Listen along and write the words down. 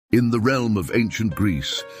In the realm of ancient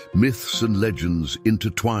Greece, myths and legends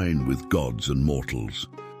intertwine with gods and mortals.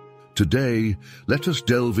 Today, let us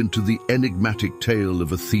delve into the enigmatic tale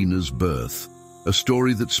of Athena's birth, a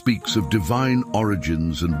story that speaks of divine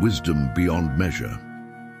origins and wisdom beyond measure.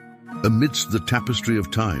 Amidst the tapestry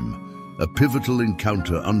of time, a pivotal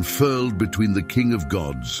encounter unfurled between the king of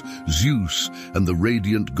gods, Zeus, and the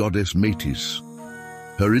radiant goddess Metis.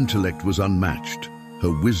 Her intellect was unmatched,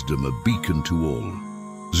 her wisdom a beacon to all.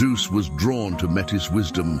 Zeus was drawn to Metis'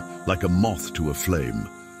 wisdom like a moth to a flame,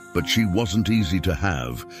 but she wasn't easy to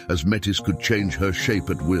have, as Metis could change her shape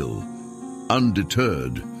at will.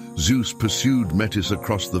 Undeterred, Zeus pursued Metis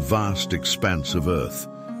across the vast expanse of earth,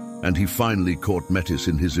 and he finally caught Metis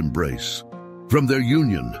in his embrace. From their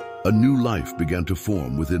union, a new life began to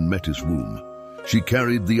form within Metis' womb. She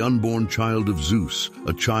carried the unborn child of Zeus,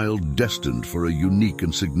 a child destined for a unique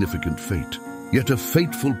and significant fate. Yet a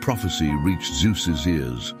fateful prophecy reached Zeus's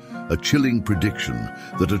ears, a chilling prediction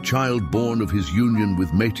that a child born of his union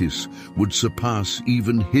with Metis would surpass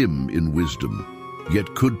even him in wisdom,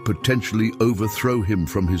 yet could potentially overthrow him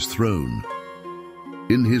from his throne.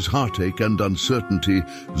 In his heartache and uncertainty,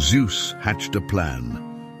 Zeus hatched a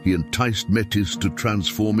plan. He enticed Metis to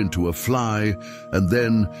transform into a fly, and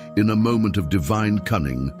then, in a moment of divine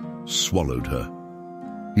cunning, swallowed her.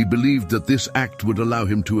 He believed that this act would allow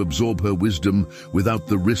him to absorb her wisdom without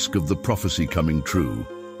the risk of the prophecy coming true.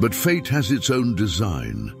 But fate has its own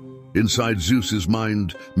design. Inside Zeus's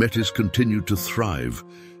mind, Metis continued to thrive,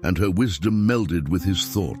 and her wisdom melded with his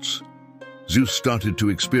thoughts. Zeus started to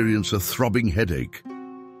experience a throbbing headache.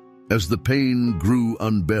 As the pain grew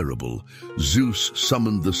unbearable, Zeus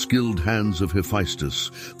summoned the skilled hands of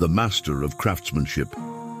Hephaestus, the master of craftsmanship.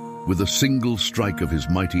 With a single strike of his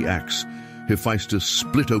mighty axe, Hephaestus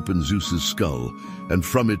split open Zeus's skull, and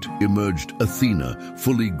from it emerged Athena,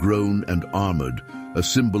 fully grown and armored, a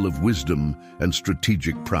symbol of wisdom and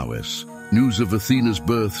strategic prowess. News of Athena's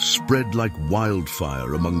birth spread like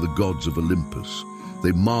wildfire among the gods of Olympus.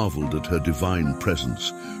 They marveled at her divine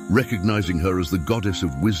presence, recognizing her as the goddess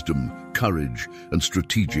of wisdom, courage, and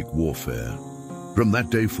strategic warfare. From that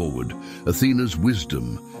day forward, Athena's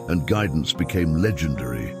wisdom and guidance became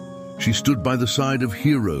legendary. She stood by the side of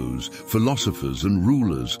heroes, philosophers, and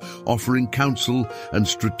rulers, offering counsel and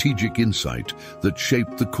strategic insight that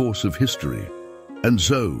shaped the course of history. And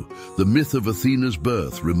so, the myth of Athena's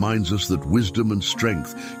birth reminds us that wisdom and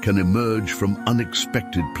strength can emerge from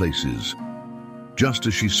unexpected places. Just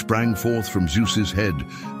as she sprang forth from Zeus's head,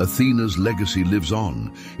 Athena's legacy lives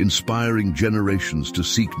on, inspiring generations to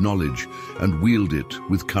seek knowledge and wield it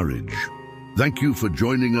with courage. Thank you for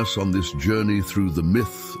joining us on this journey through the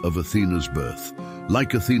myth of Athena's birth.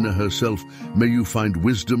 Like Athena herself, may you find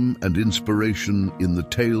wisdom and inspiration in the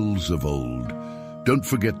tales of old. Don't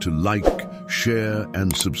forget to like, share,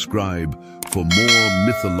 and subscribe for more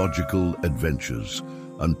mythological adventures.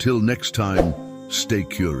 Until next time, stay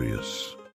curious.